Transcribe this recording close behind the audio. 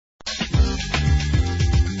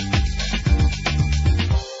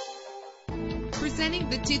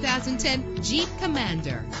the 2010 Jeep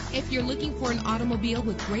Commander. If you're looking for an automobile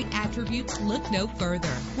with great attributes, look no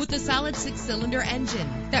further. With a solid 6-cylinder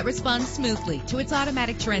engine that responds smoothly to its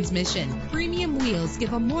automatic transmission, premium wheels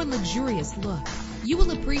give a more luxurious look. You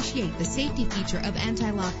will appreciate the safety feature of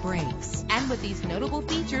anti-lock brakes. And with these notable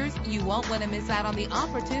features, you won't want to miss out on the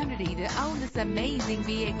opportunity to own this amazing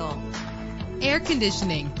vehicle. Air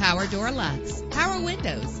conditioning, power door locks, power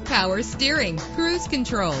windows, power steering, cruise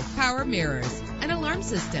control, power mirrors, an alarm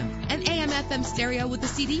system, an AM/FM stereo with a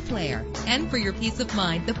CD player. And for your peace of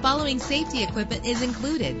mind, the following safety equipment is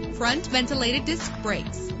included: front ventilated disc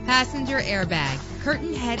brakes, passenger airbag,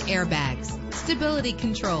 curtain head airbags, stability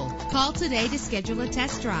control. Call today to schedule a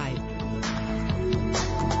test drive.